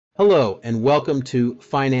Hello and welcome to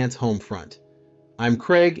Finance Homefront. I'm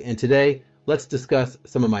Craig, and today let's discuss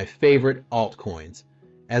some of my favorite altcoins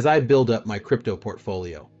as I build up my crypto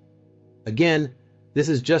portfolio. Again, this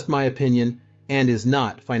is just my opinion and is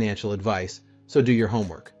not financial advice, so do your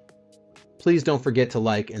homework. Please don't forget to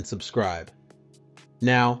like and subscribe.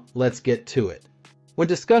 Now, let's get to it. When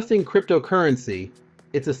discussing cryptocurrency,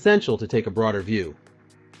 it's essential to take a broader view.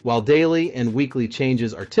 While daily and weekly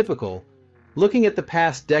changes are typical, looking at the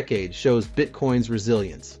past decade shows Bitcoin's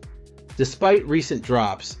resilience. Despite recent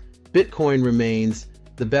drops, Bitcoin remains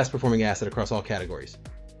the best performing asset across all categories.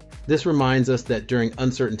 This reminds us that during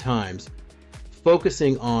uncertain times,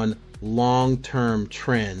 focusing on long-term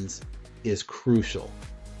trends is crucial.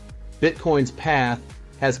 Bitcoin's path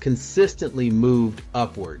has consistently moved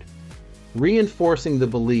upward, reinforcing the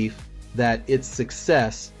belief that its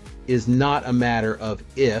success is not a matter of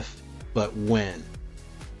if, but when.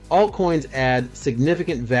 Altcoins add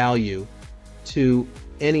significant value to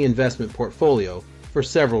any investment portfolio for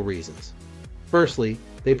several reasons. Firstly,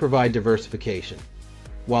 they provide diversification.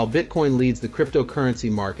 While Bitcoin leads the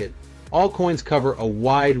cryptocurrency market, altcoins cover a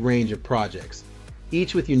wide range of projects,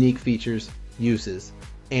 each with unique features, uses,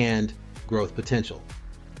 and growth potential.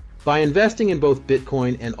 By investing in both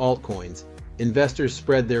Bitcoin and altcoins, investors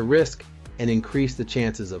spread their risk and increase the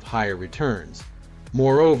chances of higher returns.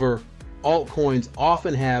 Moreover, altcoins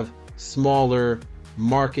often have smaller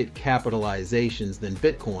market capitalizations than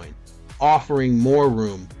Bitcoin, offering more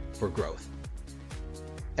room for growth.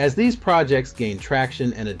 As these projects gain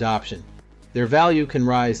traction and adoption, their value can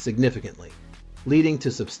rise significantly, leading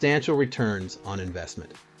to substantial returns on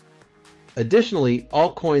investment. Additionally,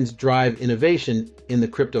 altcoins drive innovation in the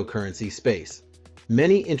cryptocurrency space.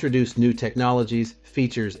 Many introduce new technologies,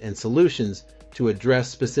 features, and solutions to address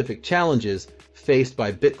specific challenges faced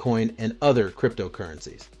by Bitcoin and other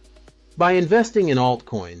cryptocurrencies. By investing in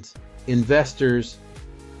altcoins, investors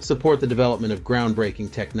support the development of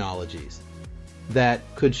groundbreaking technologies that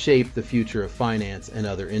could shape the future of finance and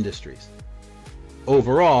other industries.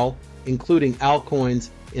 Overall, including altcoins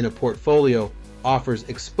in a portfolio offers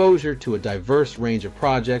exposure to a diverse range of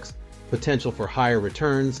projects, potential for higher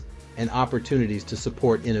returns, and opportunities to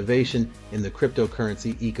support innovation in the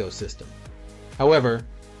cryptocurrency ecosystem. However,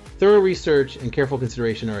 thorough research and careful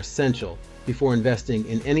consideration are essential before investing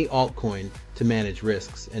in any altcoin to manage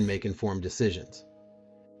risks and make informed decisions.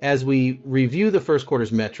 As we review the first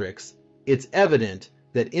quarter's metrics, it's evident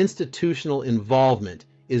that institutional involvement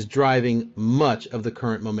is driving much of the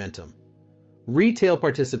current momentum. Retail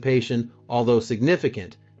participation, although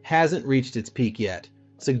significant, hasn't reached its peak yet,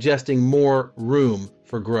 suggesting more room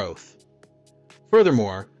for growth.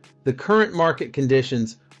 Furthermore, the current market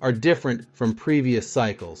conditions are different from previous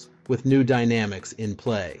cycles, with new dynamics in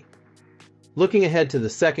play. Looking ahead to the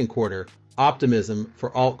second quarter, optimism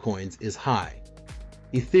for altcoins is high.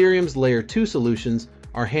 Ethereum's Layer 2 solutions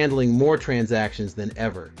are handling more transactions than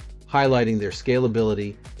ever, highlighting their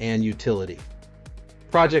scalability and utility.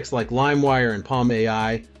 Projects like LimeWire and Palm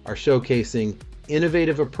AI are showcasing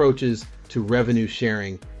innovative approaches to revenue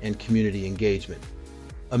sharing and community engagement.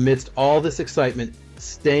 Amidst all this excitement,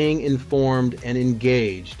 staying informed and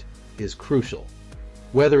engaged is crucial.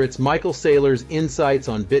 Whether it's Michael Saylor's insights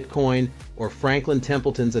on Bitcoin or Franklin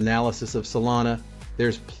Templeton's analysis of Solana,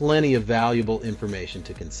 there's plenty of valuable information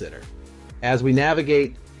to consider. As we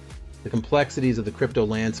navigate the complexities of the crypto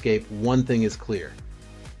landscape, one thing is clear.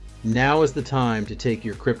 Now is the time to take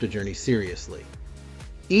your crypto journey seriously.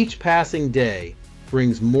 Each passing day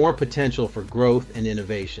brings more potential for growth and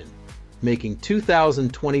innovation, making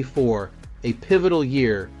 2024 a pivotal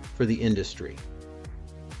year for the industry.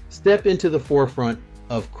 Step into the forefront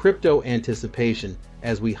of crypto anticipation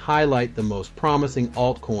as we highlight the most promising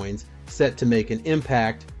altcoins set to make an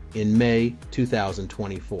impact in May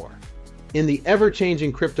 2024. In the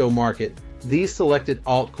ever-changing crypto market, these selected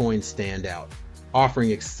altcoins stand out,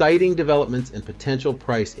 offering exciting developments and potential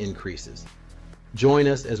price increases. Join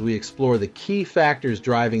us as we explore the key factors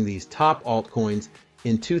driving these top altcoins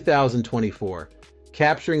in 2024,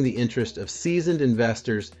 capturing the interest of seasoned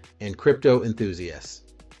investors and crypto enthusiasts.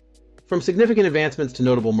 From significant advancements to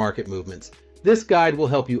notable market movements, this guide will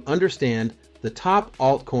help you understand the top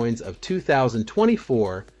altcoins of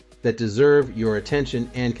 2024 that deserve your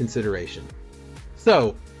attention and consideration.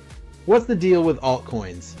 So, what's the deal with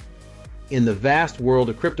altcoins? In the vast world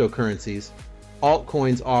of cryptocurrencies,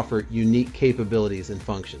 altcoins offer unique capabilities and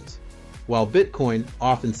functions. While Bitcoin,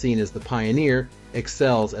 often seen as the pioneer,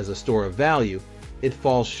 excels as a store of value, it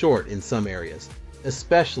falls short in some areas,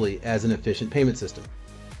 especially as an efficient payment system.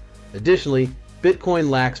 Additionally, Bitcoin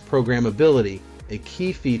lacks programmability, a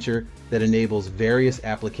key feature that enables various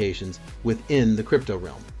applications within the crypto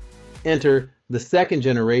realm. Enter the second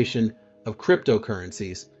generation of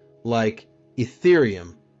cryptocurrencies like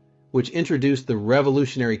Ethereum, which introduced the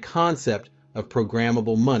revolutionary concept of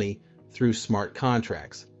programmable money through smart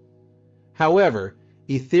contracts. However,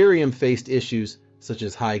 Ethereum faced issues such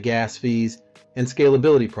as high gas fees and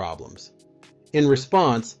scalability problems. In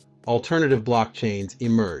response, alternative blockchains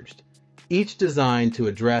emerged, each designed to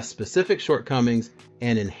address specific shortcomings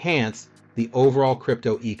and enhance the overall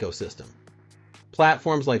crypto ecosystem.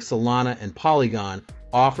 Platforms like Solana and Polygon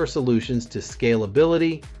offer solutions to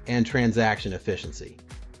scalability and transaction efficiency.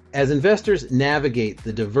 As investors navigate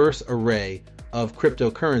the diverse array of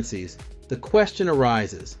cryptocurrencies, the question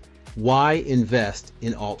arises, why invest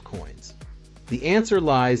in altcoins? The answer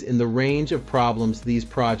lies in the range of problems these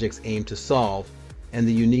projects aim to solve and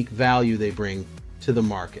the unique value they bring to the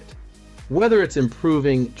market. Whether it's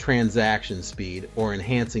improving transaction speed or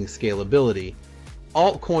enhancing scalability,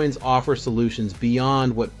 altcoins offer solutions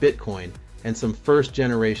beyond what Bitcoin and some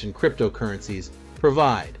first-generation cryptocurrencies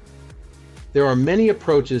provide. There are many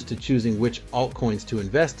approaches to choosing which altcoins to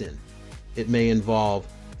invest in. It may involve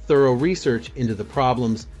thorough research into the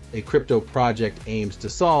problems a crypto project aims to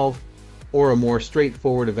solve, or a more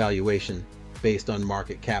straightforward evaluation based on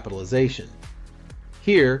market capitalization.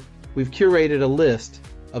 Here, we've curated a list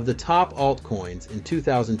of the top altcoins in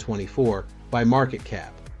 2024 by market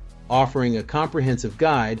cap, offering a comprehensive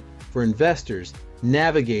guide for investors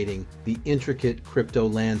navigating the intricate crypto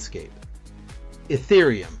landscape.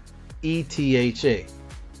 Ethereum, ETHA.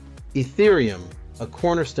 Ethereum, a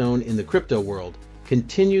cornerstone in the crypto world,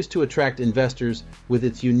 continues to attract investors with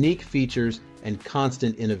its unique features and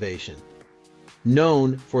constant innovation.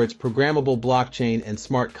 Known for its programmable blockchain and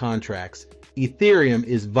smart contracts, Ethereum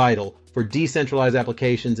is vital for decentralized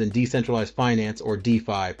applications and decentralized finance or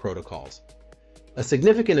DeFi protocols. A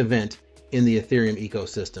significant event in the Ethereum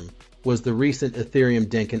ecosystem was the recent Ethereum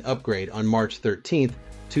Denkin upgrade on March 13,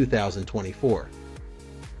 2024.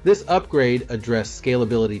 This upgrade addressed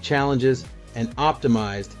scalability challenges and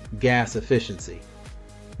optimized gas efficiency.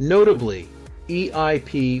 Notably,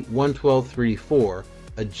 EIP 11234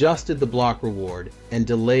 adjusted the block reward and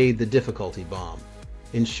delayed the difficulty bomb,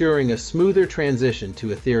 ensuring a smoother transition to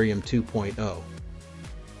Ethereum 2.0.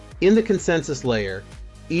 In the consensus layer,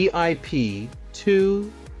 EIP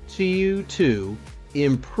 2.2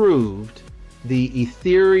 improved the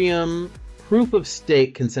Ethereum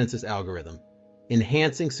proof-of-stake consensus algorithm,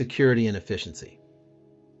 enhancing security and efficiency.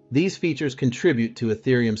 These features contribute to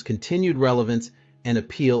Ethereum's continued relevance and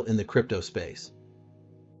appeal in the crypto space.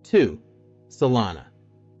 2. Solana.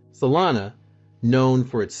 Solana, known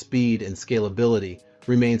for its speed and scalability,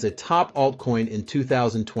 remains a top altcoin in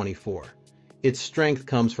 2024. Its strength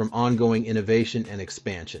comes from ongoing innovation and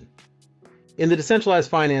expansion. In the decentralized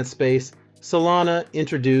finance space, Solana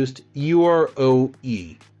introduced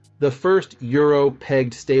EUROE, the first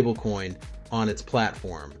euro-pegged stablecoin on its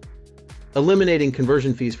platform, eliminating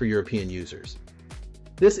conversion fees for European users.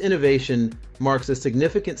 This innovation marks a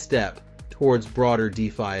significant step towards broader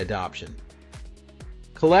DeFi adoption.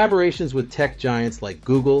 Collaborations with tech giants like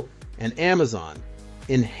Google and Amazon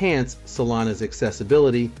enhance Solana's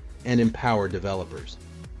accessibility and empower developers.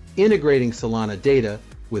 Integrating Solana data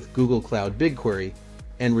with Google Cloud BigQuery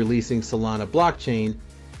and releasing Solana blockchain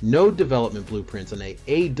node development blueprints on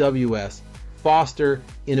AWS foster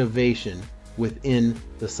innovation within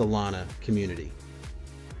the Solana community.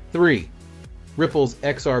 3. Ripple's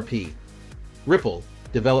XRP. Ripple,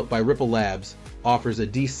 developed by Ripple Labs, offers a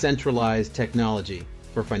decentralized technology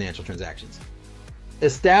for financial transactions.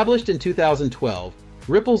 Established in 2012,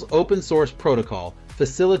 Ripple's open source protocol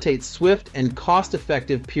facilitates swift and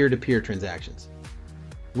cost-effective peer-to-peer transactions.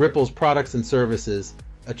 Ripple's products and services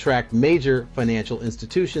attract major financial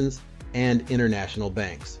institutions and international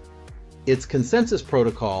banks. Its consensus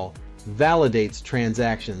protocol validates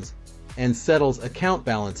transactions and settles account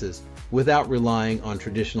balances without relying on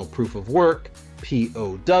traditional proof of work,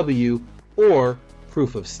 POW, or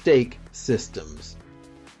proof of stake systems.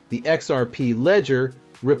 The XRP ledger,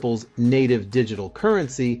 Ripple's native digital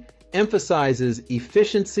currency, emphasizes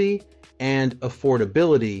efficiency and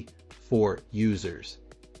affordability for users.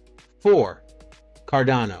 4.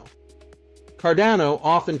 Cardano. Cardano,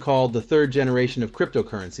 often called the third generation of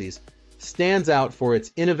cryptocurrencies, stands out for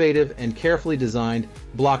its innovative and carefully designed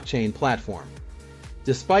blockchain platform.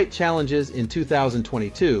 Despite challenges in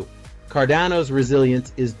 2022, Cardano's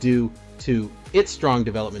resilience is due to its strong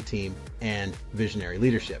development team and visionary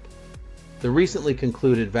leadership. The recently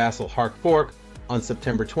concluded Vassal Hark fork on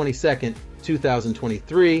September 22,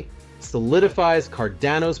 2023 solidifies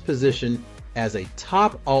Cardano's position as a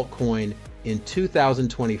top altcoin in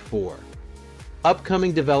 2024.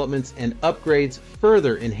 Upcoming developments and upgrades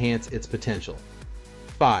further enhance its potential.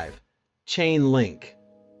 5. Chainlink.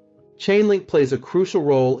 Chainlink plays a crucial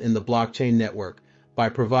role in the blockchain network by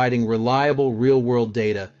providing reliable real-world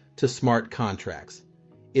data to smart contracts.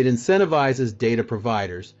 It incentivizes data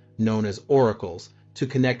providers, known as oracles, to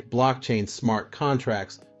connect blockchain smart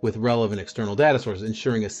contracts with relevant external data sources,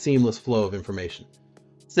 ensuring a seamless flow of information.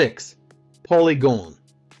 6. Polygon.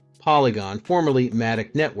 Polygon, formerly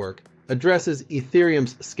Matic Network, addresses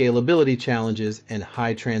Ethereum's scalability challenges and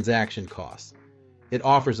high transaction costs. It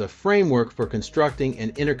offers a framework for constructing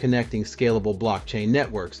and interconnecting scalable blockchain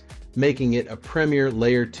networks, making it a premier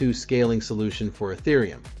Layer 2 scaling solution for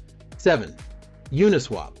Ethereum. 7.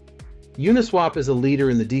 Uniswap. Uniswap is a leader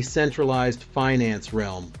in the decentralized finance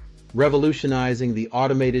realm, revolutionizing the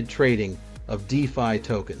automated trading of DeFi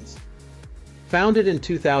tokens. Founded in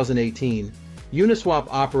 2018, Uniswap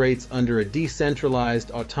operates under a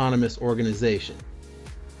decentralized autonomous organization,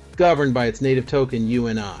 governed by its native token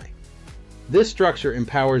UNI. This structure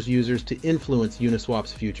empowers users to influence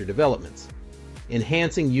Uniswap's future developments,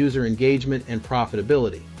 enhancing user engagement and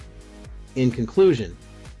profitability. In conclusion,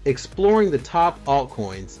 exploring the top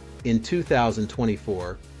altcoins in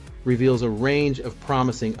 2024 reveals a range of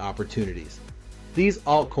promising opportunities. These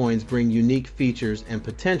altcoins bring unique features and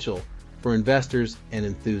potential for investors and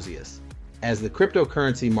enthusiasts. As the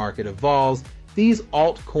cryptocurrency market evolves, these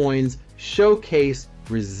altcoins showcase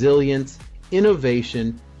resilience,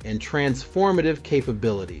 innovation, and transformative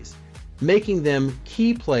capabilities, making them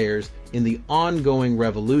key players in the ongoing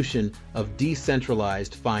revolution of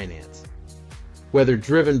decentralized finance. Whether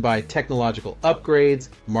driven by technological upgrades,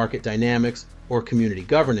 market dynamics, or community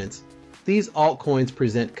governance, these altcoins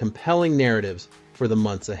present compelling narratives for the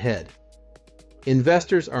months ahead.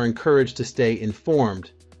 Investors are encouraged to stay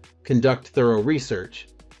informed, conduct thorough research,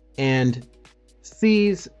 and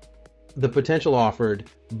seize the potential offered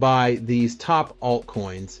by these top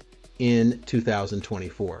altcoins in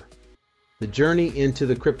 2024. The journey into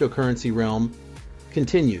the cryptocurrency realm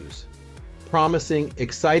continues, promising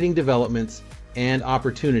exciting developments and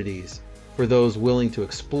opportunities for those willing to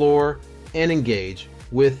explore and engage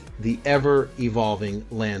with the ever-evolving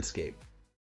landscape.